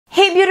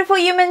Hey beautiful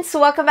humans,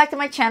 welcome back to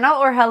my channel,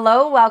 or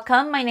hello,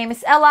 welcome. My name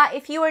is Ella.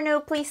 If you are new,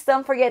 please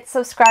don't forget to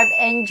subscribe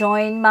and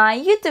join my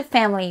YouTube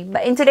family.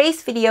 But in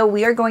today's video,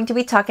 we are going to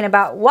be talking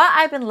about what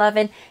I've been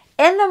loving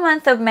in the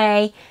month of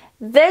May.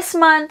 This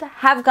month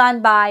have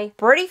gone by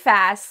pretty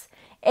fast.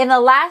 In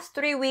the last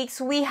 3 weeks,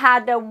 we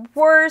had the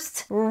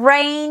worst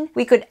rain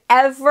we could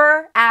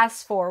ever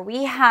ask for.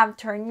 We have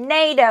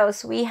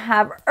tornadoes, we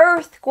have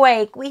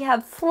earthquake, we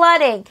have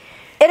flooding.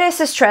 It is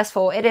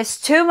stressful. It is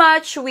too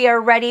much. We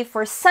are ready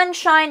for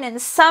sunshine and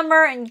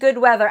summer and good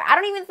weather. I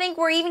don't even think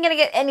we're even going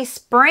to get any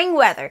spring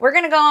weather. We're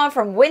going to go on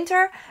from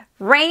winter,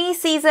 rainy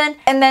season,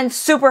 and then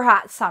super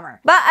hot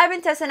summer. But I've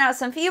been testing out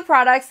some few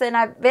products and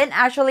I've been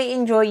actually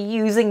enjoying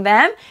using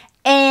them.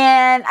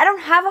 And I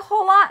don't have a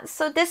whole lot,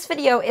 so this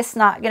video is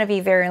not going to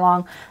be very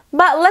long.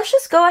 But let's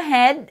just go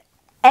ahead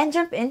and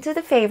jump into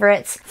the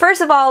favorites. First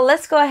of all,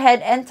 let's go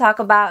ahead and talk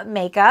about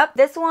makeup.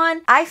 This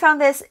one, I found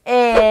this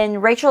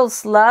in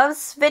Rachel's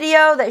Loves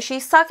video that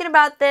she's talking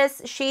about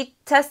this. She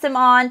tested them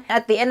on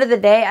at the end of the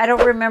day. I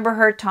don't remember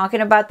her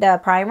talking about the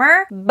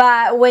primer,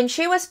 but when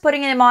she was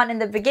putting them on in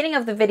the beginning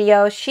of the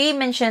video, she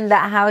mentioned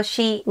that how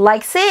she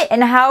likes it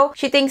and how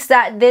she thinks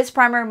that this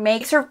primer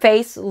makes her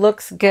face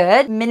looks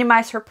good,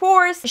 minimize her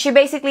pores. She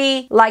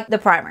basically liked the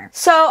primer.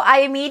 So I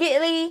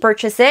immediately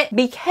purchased it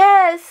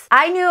because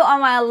I knew on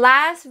my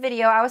last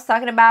video I was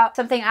talking about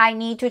something I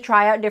need to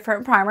try out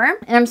different primer,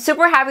 and I'm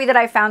super happy that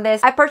I found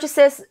this. I purchased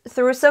this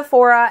through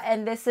Sephora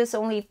and this is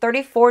only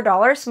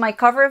 $34. My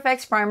Cover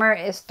FX primer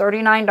is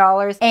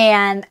 $39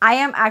 and I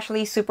am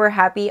actually super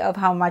happy of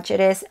how much it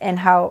is and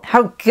how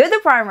good the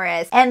primer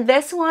is. And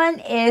this one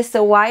is the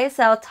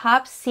YSL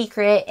Top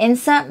Secret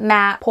Instant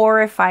Matte Pore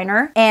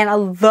Refiner, and I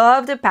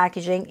love the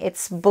packaging.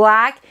 It's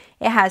black.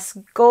 It has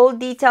gold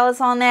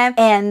details on it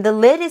and the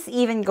lid is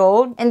even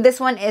gold, and this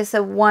one is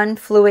a 1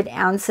 fluid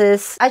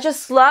ounces. I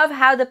just love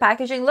how the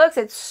packaging looks.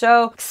 It's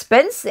so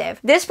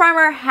expensive. This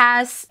primer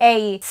has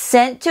a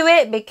scent to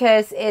it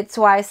because it's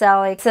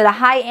YSL. It's a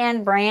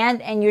high-end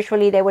brand and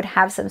usually they would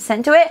have some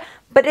scent to it,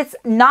 but it's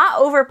not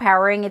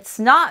overpowering. It's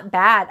not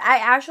bad. I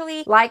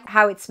actually like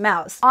how it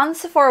smells. On the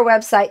Sephora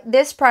website,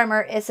 this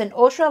primer is an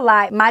ultra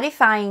light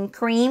mattifying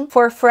cream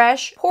for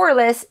fresh,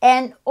 poreless,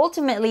 and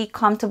ultimately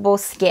comfortable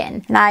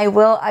skin. And I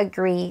will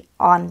agree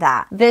on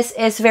that. This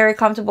is very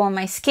comfortable on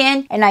my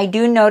skin and I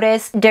do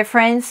notice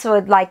difference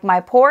with like my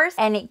pores,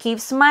 and it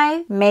keeps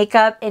my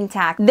makeup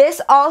intact.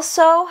 This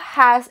also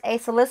has a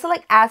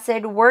salicylic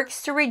acid,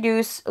 works to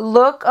reduce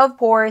look of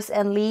pores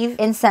and leave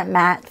instant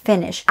matte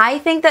finish. I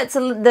think that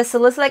the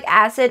salicylic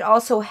acid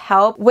also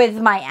help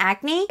with my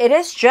acne. It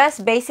is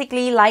just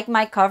basically like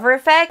my Cover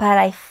FX, but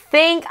I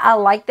think I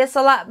like this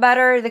a lot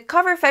better. The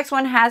Cover FX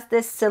one has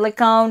this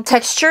silicone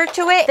texture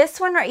to it. This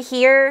one right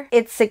here,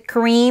 it's a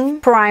cream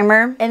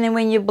primer, and then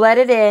when you blend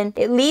it in,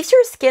 it leaves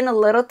your skin a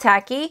little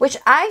tacky, which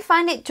I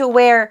find it to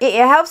where it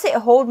helps it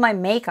hold my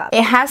makeup.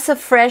 It has a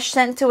fresh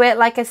scent to it,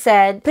 like I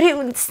said, but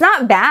it's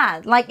not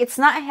bad. Like, it's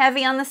not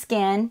heavy on the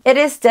skin. It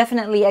is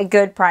definitely a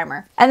good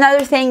primer.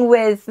 Another thing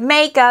with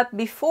makeup,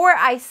 before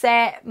I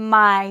set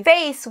my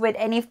face with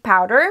any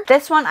powder,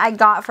 this one I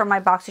got from my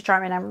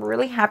BoxyCharm and I'm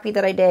really happy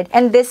that I did.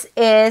 And this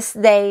is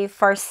the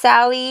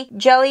FARSALI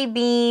Jelly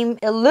Beam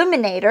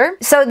Illuminator.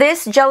 So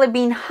this jelly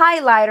bean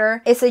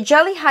highlighter is a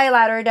jelly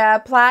highlighter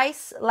that applies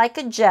like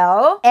a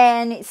gel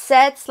and it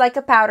sets like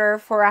a powder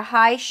for a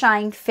high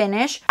shine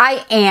finish.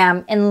 I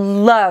am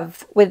in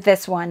love with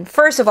this one.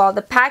 First of all,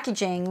 the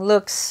packaging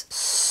looks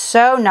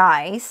so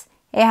nice.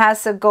 It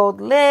has a gold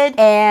lid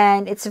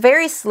and it's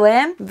very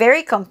slim,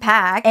 very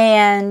compact,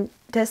 and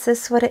this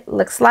is what it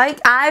looks like.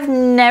 I've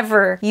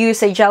never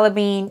used a jelly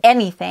bean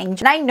anything,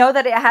 and I know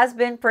that it has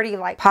been pretty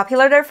like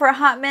popular there for a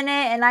hot minute,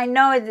 and I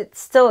know it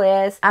still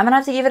is. I'm gonna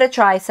have to give it a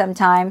try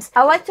sometimes.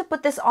 I like to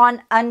put this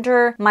on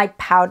under my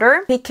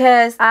powder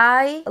because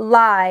I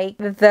like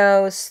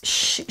those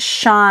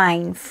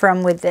shine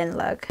from within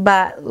look.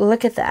 But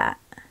look at that.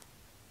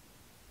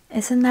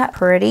 Isn't that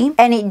pretty?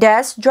 And it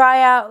does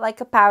dry out like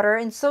a powder,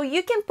 and so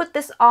you can put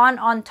this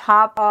on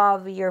top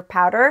of your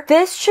powder.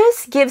 This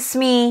just gives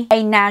me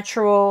a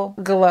natural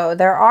glow.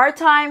 There are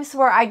times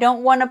where I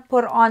don't want to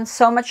put on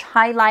so much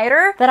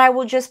highlighter that I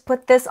will just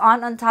put this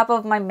on top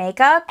of my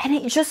makeup, and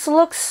it just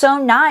looks so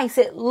nice.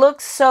 It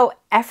looks so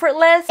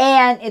effortless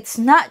and it's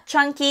not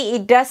chunky.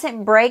 It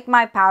doesn't break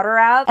my powder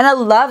out, and I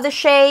love the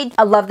shade.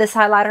 I love this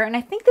highlighter, and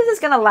I think this is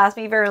gonna last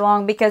me very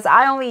long because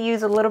I only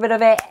use a little bit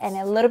of it, and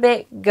a little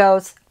bit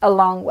goes a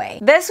long way.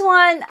 This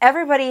one,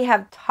 everybody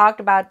have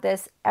talked about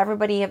this,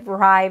 everybody have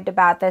raved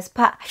about this,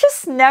 but I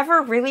just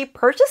never really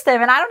purchased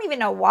them, and I don't even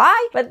know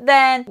why. But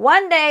then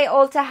one day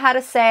Ulta had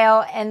a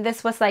sale and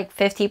this was like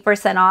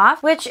 50%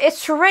 off, which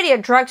it's already a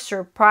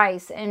drugstore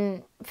price,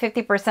 and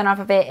 50% off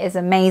of it is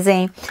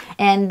amazing.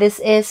 And this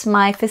is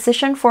my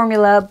Physician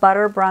Formula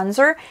Butter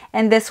Bronzer,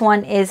 and this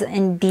one is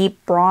in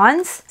deep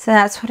bronze. So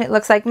that's what it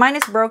looks like. Mine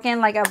is broken,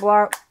 like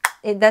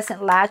it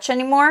doesn't latch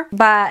anymore,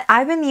 but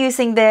I've been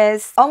using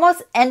this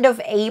almost end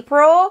of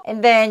April,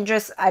 and then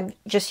I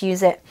just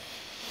use it.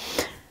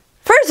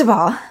 First of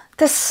all,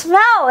 The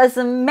smell is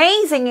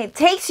amazing. It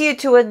takes you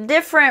to a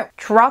different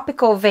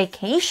tropical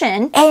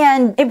vacation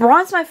and it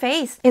bronzes my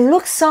face. It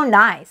looks so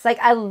nice. Like,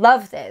 I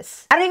love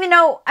this. I don't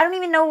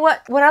even know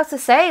what else to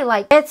say.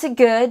 Like, it's a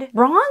good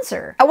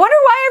bronzer. I wonder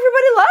why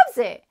everybody loves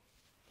it.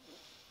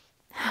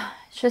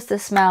 It's just the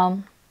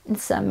smell.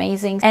 It's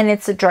amazing. And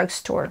it's a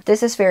drugstore.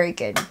 This is very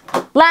good.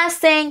 Last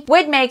thing,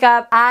 with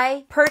makeup,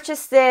 I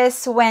purchased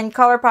this when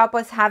ColourPop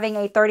was having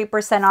a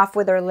 30% off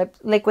with their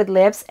liquid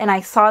lips. And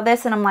I saw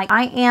this and I'm like,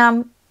 I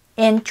am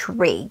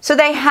intrigued. So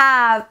they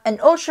have an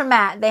ultra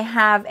matte, they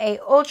have a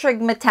ultra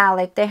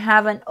metallic, they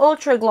have an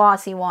ultra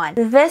glossy one.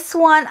 This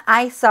one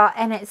I saw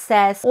and it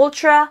says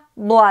ultra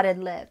blotted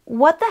lip.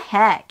 What the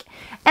heck?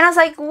 And I was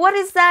like, what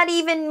does that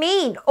even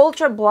mean?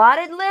 Ultra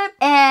blotted lip?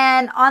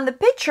 And on the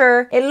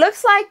picture, it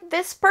looks like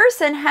this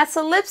person has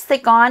a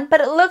lipstick on,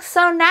 but it looks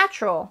so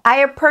natural.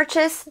 I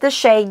purchased the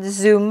shade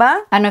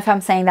Zuma. I don't know if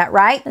I'm saying that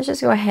right. Let's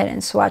just go ahead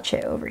and swatch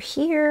it over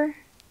here.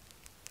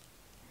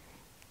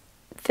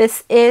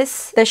 This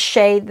is the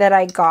shade that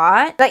I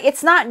got. Like,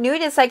 it's not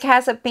nude, it's like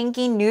has a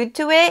pinky nude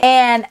to it.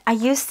 And I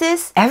use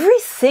this every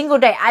single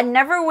day. I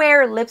never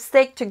wear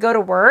lipstick to go to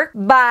work,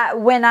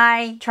 but when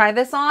I try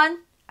this on,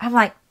 I'm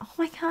like, oh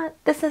my God,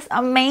 this is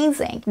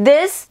amazing.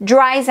 This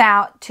dries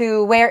out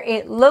to where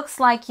it looks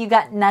like you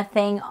got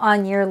nothing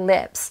on your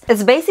lips.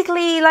 It's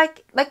basically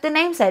like the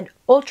name said,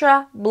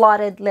 ultra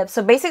blotted lips.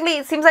 So basically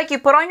it seems like you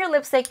put on your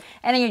lipstick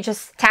and then you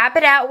just tap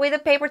it out with a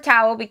paper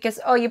towel because,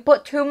 oh, you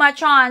put too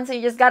much on, so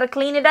you just gotta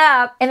clean it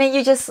up. And then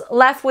you just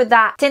left with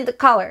that tinted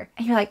color.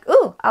 And you're like,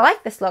 ooh, I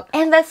like this look.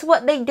 And that's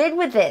what they did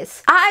with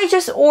this. I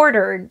just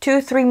ordered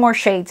 2-3 more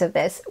shades of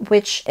this,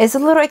 which is a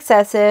little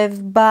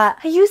excessive, but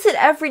I use it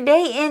every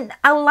day and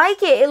I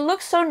like it. It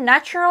looks so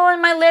natural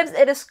in my lips.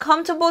 It is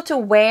comfortable to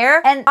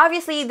wear. And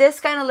obviously this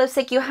kind of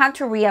lipstick, you have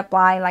to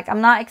reapply. Like,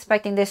 I'm not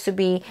expecting this to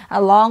be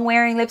a long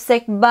wearing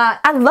lipstick, but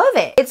I love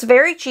it. It's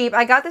very cheap.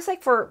 I got this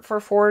like for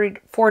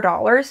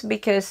 $4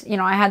 because, you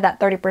know, I had that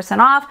 30%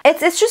 off.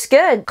 It's just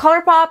good.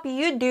 ColourPop,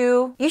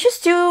 you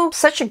just do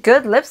such a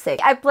good lipstick.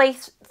 I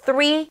placed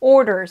 3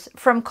 orders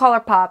from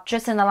ColourPop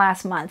just in the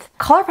last month.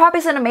 ColourPop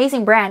is an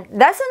amazing brand.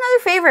 That's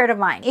another favorite of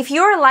mine. If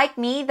you're like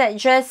me that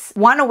just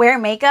want to wear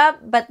makeup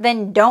but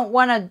then don't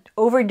want to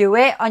overdo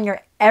it on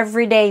your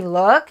everyday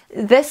look,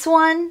 this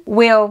one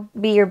will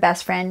be your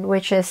best friend,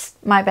 which is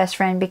my best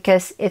friend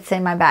because it's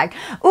in my bag.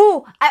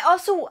 Ooh, I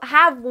also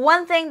have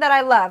one thing that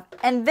I love,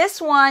 and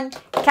this one,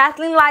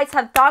 Kathleen Lights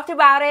have talked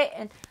about it,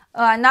 and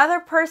another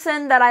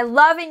person that I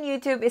love in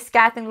YouTube is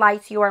Kathleen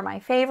Lights. You are my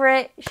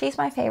favorite. She's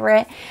my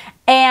favorite.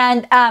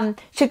 And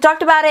she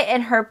talked about it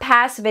in her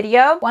past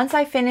video. Once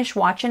I finished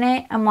watching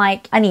it, I'm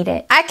like, I need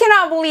it. I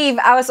cannot believe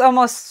I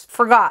almost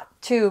forgot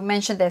to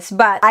mention this,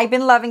 but I've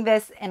been loving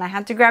this and I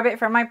had to grab it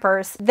from my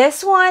purse.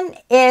 This one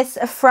is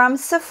from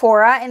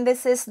Sephora and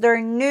this is their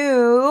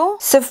new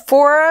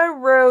Sephora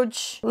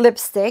Rouge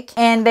lipstick,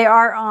 and they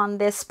are on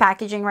this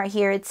packaging right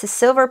here. It's a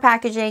silver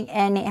packaging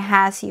and it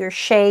has your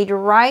shade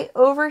right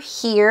over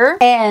here.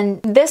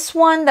 And this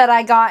one that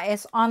I got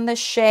is on the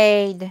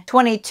shade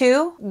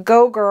 22,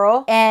 Go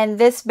Girl, and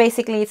this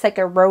basically it's like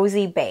a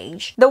rosy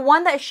beige. The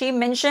one that she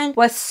mentioned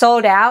was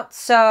sold out,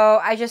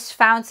 so I just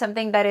found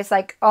something that is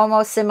like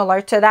almost similar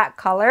to that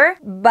color,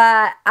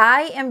 but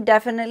I am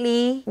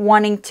definitely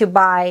wanting to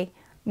buy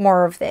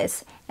more of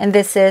this, and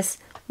this is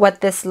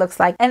what this looks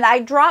like. And I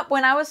dropped,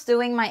 when I was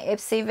doing my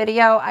Ipsy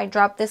video, I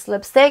dropped this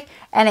lipstick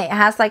and it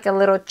has like a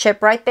little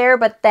chip right there,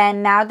 but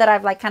then now that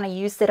I've like kind of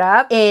used it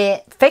up,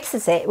 it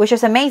fixes it, which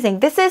is amazing.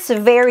 This is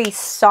very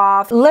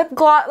soft lip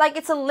gloss, like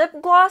it's a lip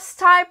gloss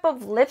type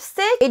of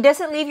lipstick. It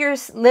doesn't leave your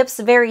lips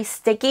very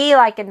sticky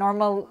like a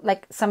normal,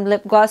 like some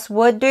lip gloss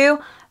would do,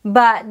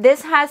 but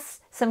this has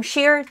some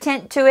sheer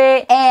tint to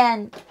it,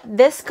 and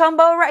this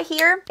combo right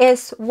here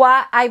is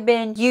what I've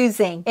been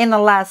using in the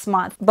last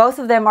month. Both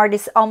of them are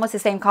almost the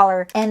same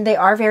color and they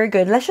are very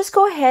good. Let's just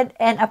go ahead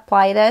and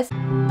apply this.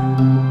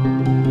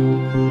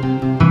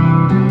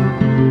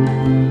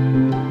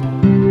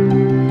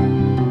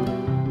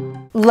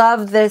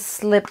 Love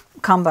this lip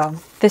combo.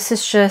 This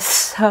is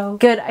just so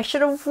good. I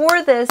should have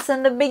wore this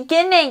in the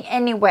beginning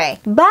anyway,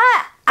 but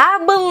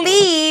I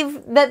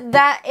believe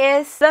that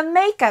is the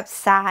makeup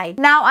side.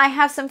 Now I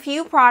have some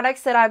few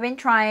products that I've been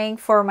trying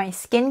for my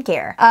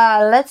skincare.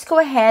 Let's go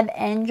ahead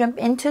and jump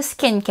into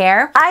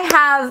skincare. I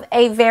have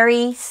a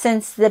very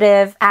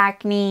sensitive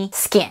acne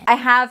skin. I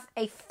have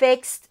a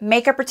fixed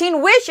makeup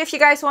routine, which if you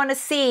guys want to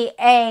see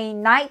a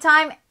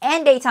nighttime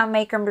and daytime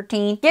makeup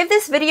routine, give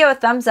this video a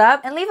thumbs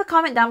up and leave a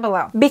comment down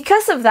below.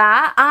 Because of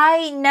that,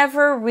 I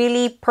never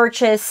really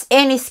purchase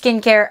any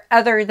skincare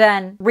other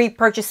than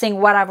repurchasing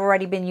what I've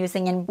already been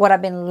using and what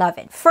I've been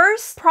loving.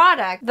 First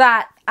product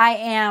that I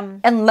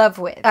am in love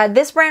with.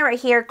 This brand right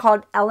here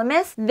called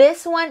Elemis.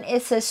 This one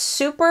is a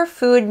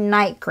superfood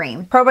night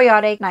cream,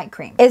 probiotic night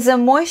cream. It's a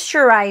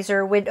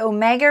moisturizer with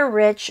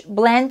omega-rich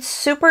blend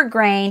super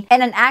grain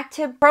and an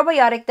active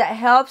probiotic that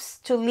helps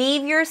to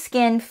leave your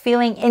skin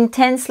feeling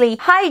intensely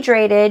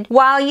hydrated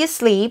while you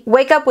sleep,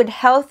 wake up with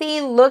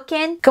healthy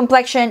looking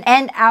complexion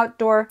and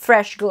outdoor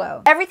fresh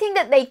glow. Everything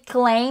that they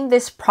claim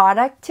this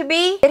product to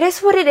be, it is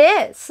what it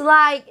is.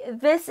 Like,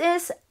 this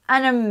is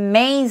an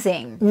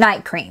amazing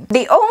night cream.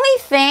 The only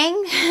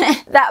thing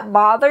that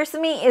bothers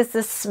me is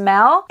the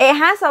smell. It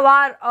has a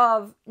lot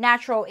of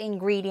natural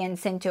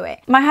ingredients into it.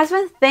 My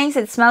husband thinks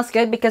it smells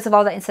good because of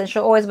all the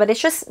essential oils, but it's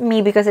just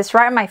me because it's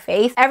right on my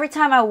face. Every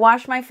time I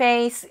wash my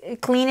face,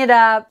 clean it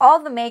up,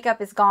 all the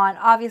makeup is gone.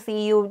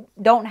 Obviously, you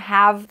don't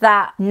have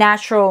that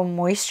natural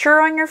moisture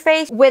on your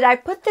face. When I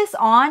put this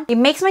on, it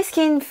makes my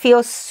skin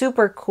feel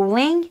super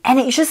cooling and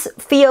it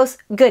just feels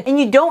good. And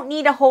you don't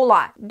need a whole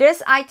lot.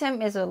 This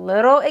item is a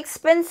little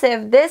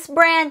expensive. This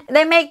brand,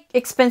 they make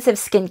expensive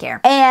skincare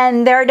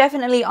and they're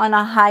definitely on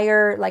a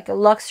higher, like a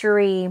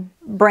luxury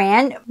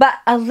brand, but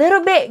a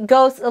little bit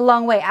goes a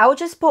long way. I would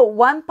just put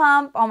one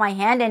pump on my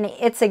hand and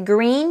it's a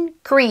green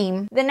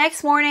cream. The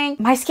next morning,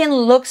 my skin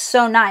looks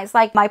so nice.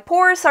 Like, my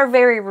pores are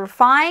very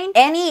refined.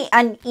 Any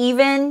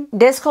uneven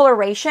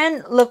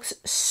discoloration looks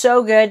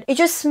so good. It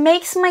just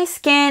makes my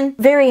skin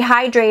very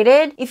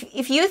hydrated.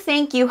 If you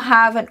think you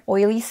have an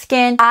oily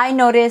skin, I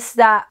noticed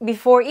that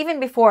even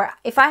before,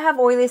 if I have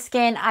oily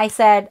skin, I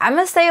said, I'm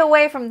gonna stay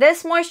away from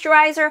this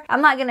moisturizer.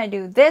 I'm not gonna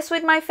do this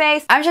with my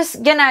face. I'm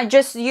just gonna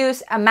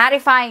use a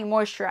mattifying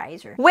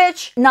moisturizer,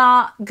 which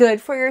not good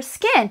for your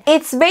skin.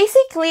 It's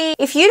basically,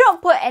 if you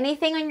don't put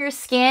anything on your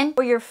skin,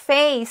 or your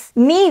face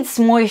needs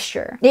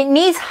moisture, it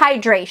needs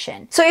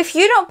hydration. So if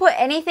you don't put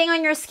anything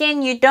on your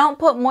skin, you don't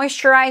put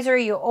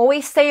moisturizer, you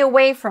always stay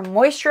away from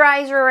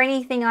moisturizer or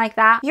anything like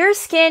that, your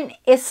skin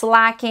is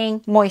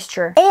lacking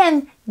moisture.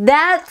 And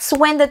that's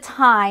when the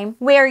time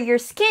where your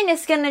skin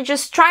is gonna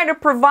just try to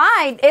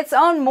provide its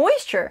own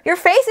moisture. Your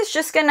face is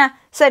just gonna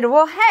say,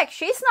 well, heck,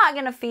 she's not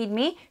gonna feed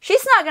me.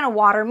 She's not gonna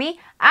water me.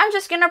 I'm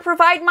just gonna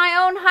provide my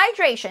own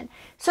hydration.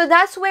 So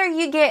that's where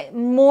you get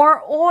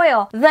more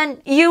oil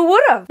than you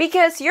would have,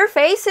 because your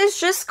face is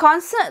just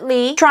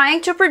constantly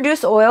trying to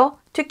produce oil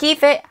to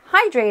keep it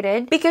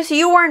hydrated because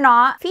you are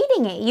not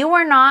feeding it. You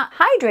are not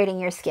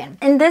hydrating your skin.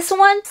 And this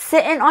one,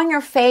 sitting on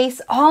your face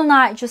all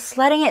night, just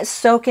letting it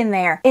soak in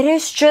there. It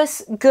is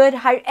just good.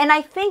 And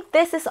I think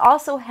this has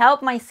also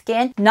helped my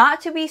skin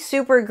not to be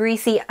super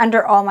greasy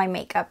under all my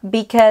makeup,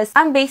 because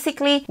I'm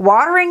basically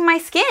watering my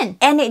skin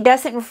and it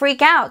doesn't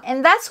freak out.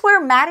 And that's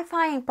where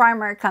mattifying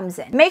primer comes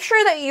in. Make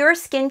sure that your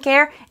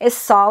skincare is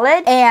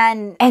solid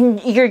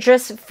and you're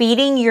just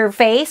feeding your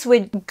face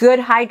with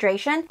good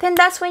hydration. Then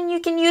that's when you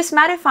can use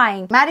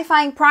mattifying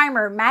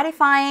primer,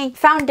 mattifying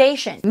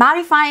foundation,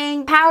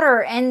 mattifying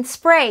powder and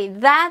spray.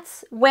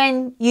 That's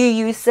when you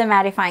use the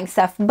mattifying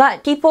stuff.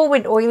 But people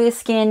with oily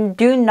skin,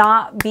 do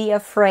not be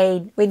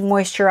afraid with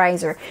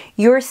moisturizer.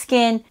 Your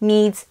skin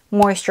needs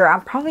moisture.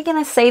 I'm probably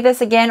gonna say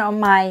this again on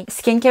my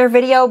skincare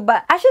video,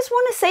 but I just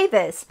want to say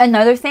this.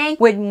 Another thing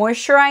with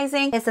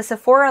moisturizing is the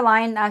Sephora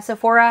line.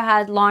 Sephora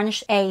had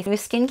launched a new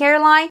skincare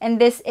line, and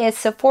this is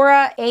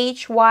Sephora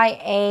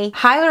HYA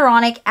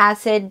Hyaluronic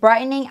Acid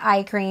Brightening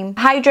Eye Cream,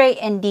 Hydrate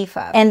and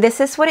Defa. And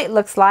this is what it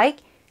looks like.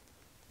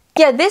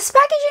 Yeah, this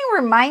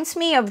packaging reminds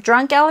me of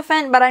Drunk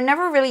Elephant, but I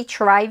never really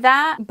tried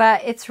that.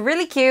 But it's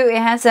really cute. It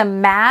has a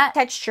matte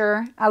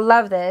texture. I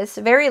love this.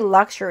 Very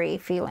luxury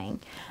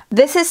feeling.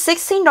 This is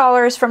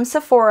 $16 from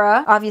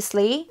Sephora,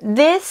 obviously.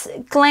 This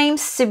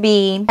claims to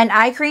be an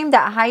eye cream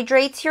that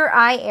hydrates your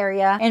eye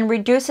area and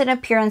reduces an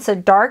appearance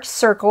of dark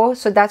circle.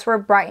 So that's where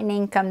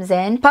brightening comes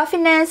in.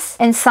 Puffiness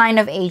and sign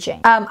of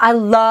aging. I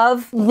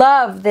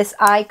love this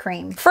eye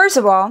cream. First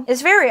of all,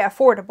 it's very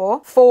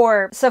affordable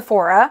for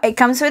Sephora. It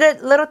comes with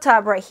a little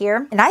tub right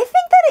here. And I think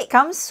that it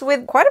comes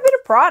with quite a bit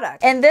of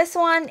product. And this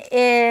one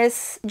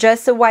is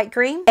just a white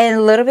cream. And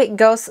a little bit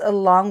goes a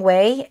long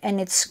way. And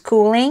it's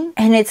cooling.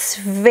 And it's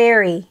very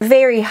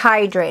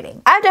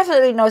hydrating. I've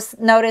definitely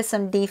noticed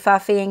some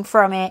depuffing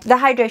from it. The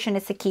hydration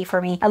is the key for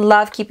me. I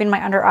love keeping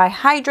my under eye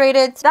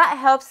hydrated. That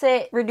helps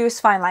it reduce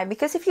fine line,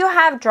 because if you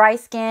have dry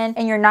skin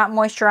and you're not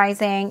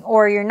moisturizing,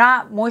 or you're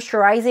not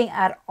moisturizing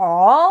at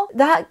all,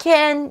 that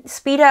can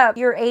speed up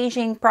your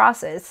aging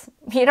process.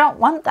 You don't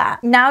want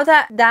that. Now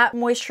that that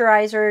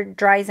moisturizer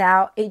dries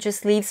out, it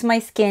just leaves my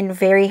skin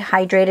very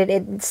hydrated.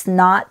 It's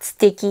not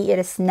sticky. It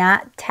is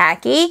not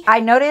tacky. I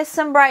noticed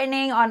some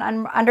brightening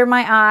on under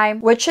my eye,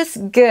 which is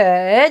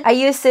good. I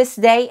use this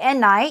day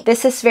and night.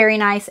 This is very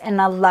nice and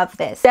I love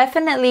this.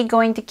 Definitely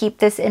going to keep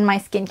this in my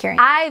skincare.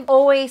 I've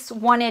always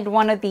wanted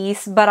one of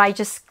these, but I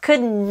just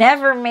could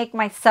never make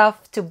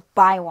myself to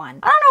buy one.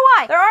 I don't know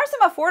why. There are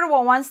some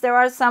affordable ones. There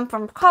are some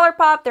from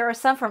ColourPop. There are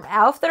some from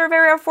e.l.f. that are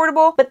very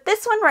affordable. But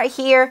this one right here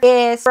here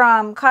is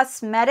from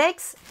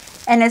Cosmetics,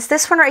 and it's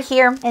this one right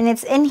here, and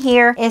it's in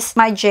here is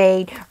my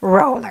jade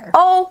roller.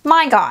 Oh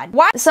my god,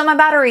 what? So my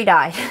battery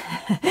died.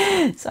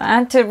 So I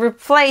had to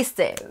replace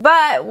it.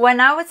 But when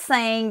I was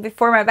saying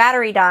before my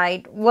battery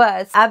died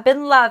was I've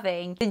been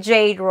loving the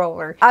jade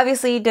roller.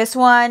 Obviously this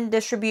one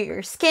distribute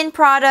your skin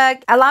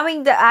product,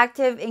 allowing the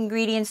active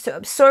ingredients to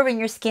absorb in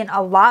your skin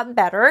a lot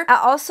better. It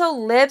also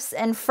lifts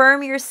and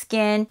firm your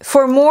skin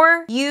for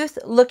more youth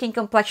looking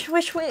complexion,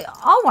 which we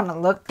all want to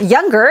look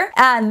younger.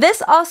 And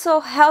this also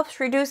helps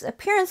reduce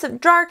appearance of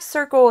dark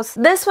circles.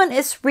 This one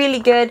is really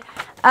good.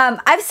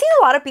 I've seen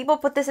a lot of people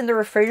put this in the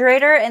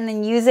refrigerator and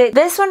then use it.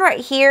 This one right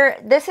here,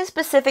 this is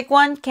specific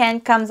one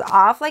comes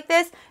off like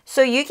this,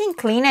 so you can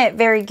clean it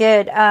very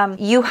good.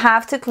 You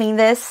have to clean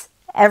this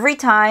every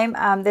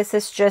time. This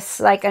is just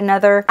like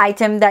another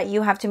item that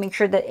you have to make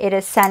sure that it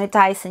is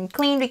sanitized and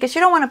clean, because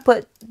you don't want to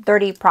put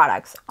dirty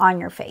products on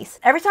your face.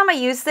 Every time I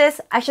use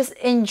this, I just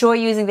enjoy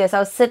using this.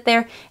 I'll sit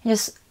there and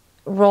just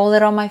roll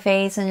it on my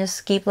face and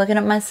just keep looking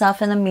at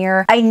myself in the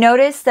mirror. I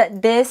noticed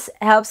that this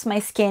helps my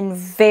skin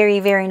very,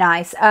 very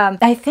nice.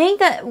 I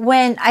think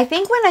when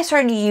I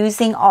started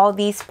using all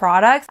these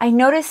products, I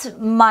noticed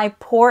my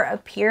pore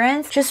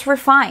appearance just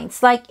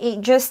refines. Like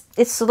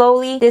it's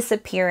slowly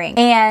disappearing.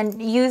 And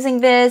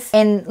using this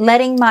and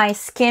letting my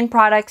skin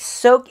products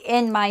soak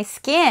in my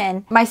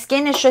skin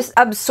is just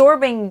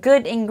absorbing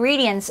good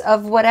ingredients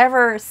of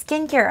whatever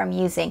skincare I'm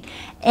using.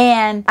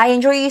 And I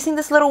enjoy using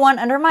this little one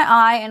under my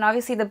eye, and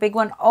obviously the big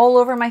one all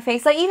over my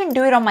face. I even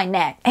do it on my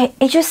neck. It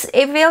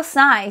feels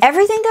nice.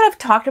 Everything that I've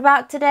talked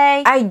about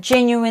today, I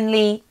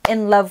genuinely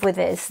in love with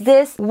this.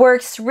 This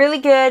works really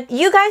good.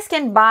 You guys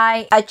can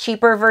buy a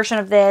cheaper version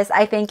of this.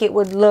 I think it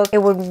would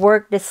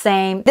work the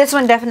same. This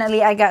one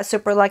definitely, I got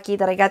super lucky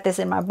that I got this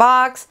in my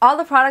box. All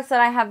the products that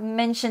I have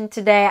mentioned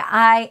today,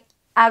 I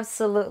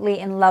absolutely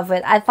in love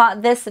with. I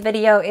thought this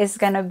video is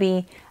gonna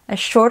be a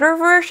shorter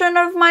version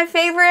of my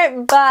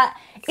favorite, but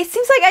it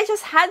seems like I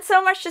just had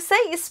so much to say,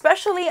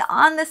 especially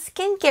on the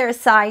skincare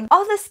side.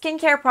 All the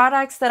skincare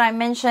products that I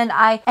mentioned,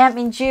 I am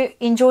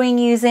enjoying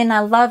using. I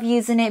love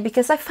using it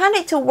because I find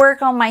it to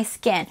work on my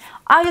skin.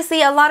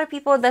 Obviously, a lot of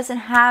people doesn't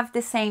have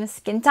the same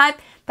skin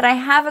type, but I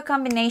have a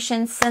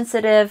combination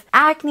sensitive,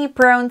 acne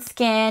prone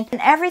skin,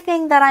 and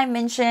everything that I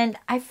mentioned,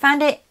 I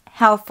found it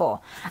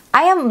helpful.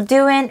 I am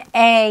doing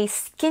a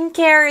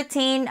skincare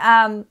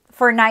routine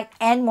for night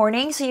and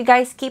morning, so you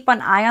guys keep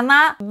an eye on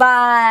that.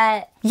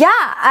 But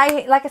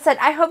yeah, like I said,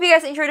 I hope you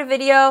guys enjoyed the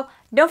video.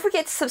 Don't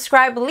forget to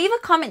subscribe. Leave a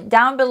comment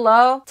down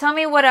below. Tell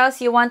me what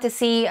else you want to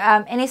see,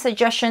 any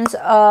suggestions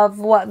of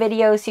what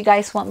videos you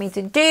guys want me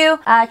to do.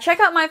 Check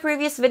out my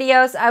previous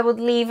videos. I would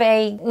leave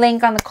a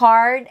link on the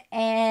card.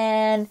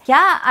 And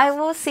yeah, I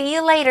will see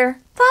you later.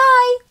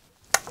 Bye!